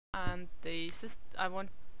I want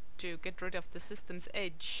to get rid of the system's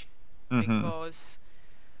edge Mm-hmm. because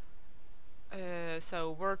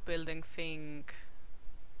so word building thing.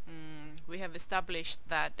 We have established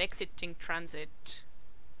that exiting transit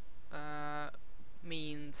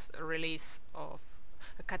means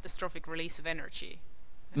a catastrophic release of energy.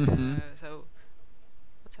 Mm-hmm. So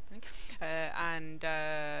what's happening?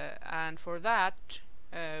 And for that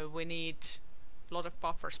we need a lot of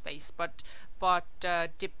buffer space. But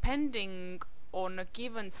depending on a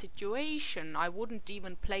given situation, I wouldn't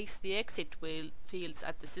even place the exit fields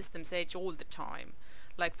at the system's edge all the time.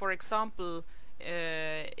 Like for example,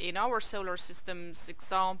 in our solar system's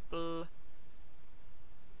example,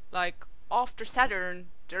 like after Saturn,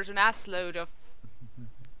 there's an assload of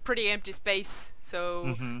pretty empty space. So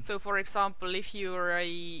Mm-hmm. so for example, if you're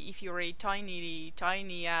a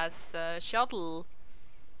tiny ass shuttle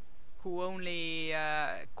who only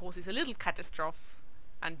causes a little catastrophe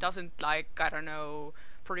and doesn't, like, I don't know,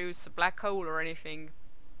 produce a black hole or anything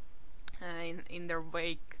in their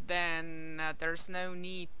wake, then there's no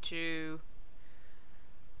need to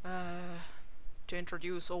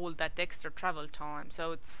introduce all that extra travel time.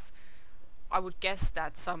 So I would guess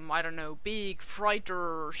that some, I don't know, big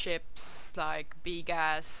freighter ships, like big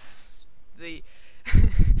ass, the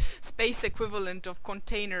space equivalent of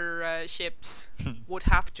container ships, would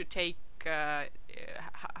have to take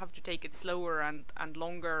it slower and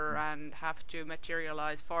longer, and have to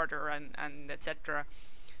materialize farther and etc.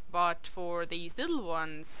 But for these little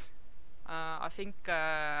ones, I think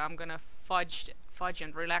I'm gonna fudge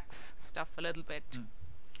and relax stuff a little bit.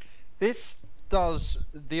 This does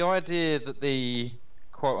the idea that the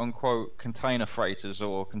quote-unquote container freighters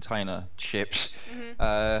or container ships,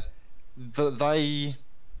 Mm-hmm. that they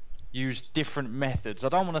use different methods. I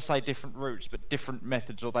don't want to say different routes, but different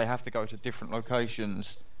methods, or they have to go to different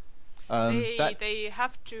locations. They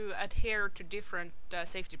have to adhere to different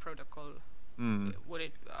safety protocol. Mm, What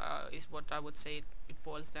it is what I would say it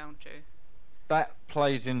boils down to. that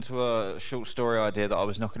plays into a short story idea that I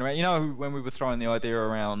was knocking around. You know, when we were throwing the idea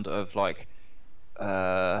around of like,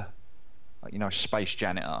 space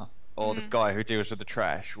janitor or the Mm-hmm. guy who deals with the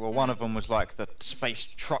trash. Well, one Mm-hmm. of them was like the space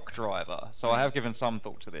truck driver. So I Mm-hmm. have given some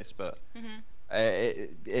thought to this, but Mm-hmm.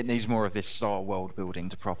 it needs more of this Star world building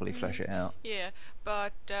to properly Mm-hmm. flesh it out. Yeah,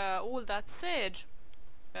 but all that said,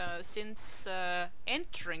 since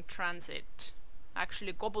entering transit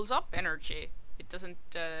actually gobbles up energy, it doesn't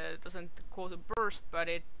cause a burst, but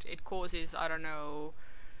it causes, I don't know,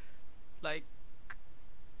 like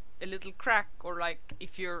a little crack, or like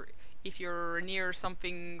if you're near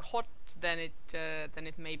something hot, then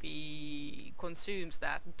it maybe consumes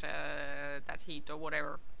that heat or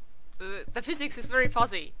whatever. The physics is very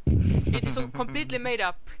fuzzy. It is all completely made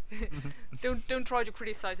up. Don't try to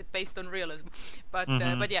criticize it based on realism.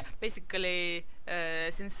 Mhm. But yeah, basically,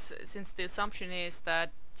 since the assumption is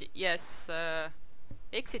that yes,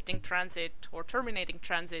 exiting transit or terminating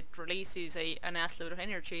transit releases an assload of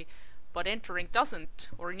energy, but entering doesn't,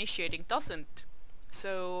 or initiating doesn't.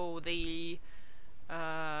 So the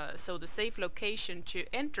safe location to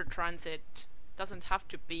enter transit doesn't have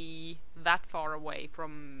to be that far away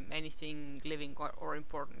from anything living or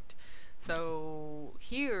important. So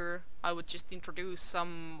here I would just introduce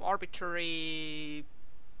some arbitrary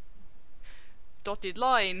dotted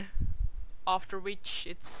line after which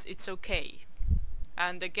it's okay.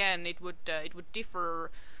 And again, it would differ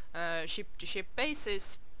ship to ship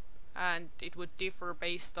basis, and it would differ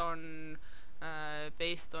based on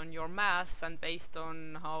your mass, and based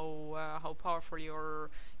on how powerful your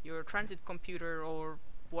transit computer or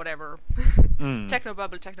whatever. Mm.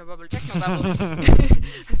 Technobubble.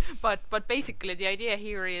 But basically the idea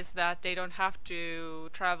here is that they don't have to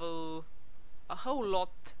travel a whole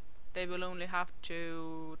lot. They will only have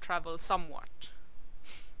to travel somewhat.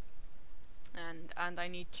 And I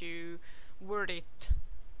need to word it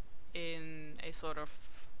in a sort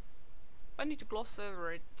of, I need to gloss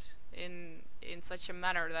over it in such a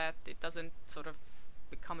manner that it doesn't sort of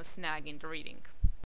become a snag in the reading.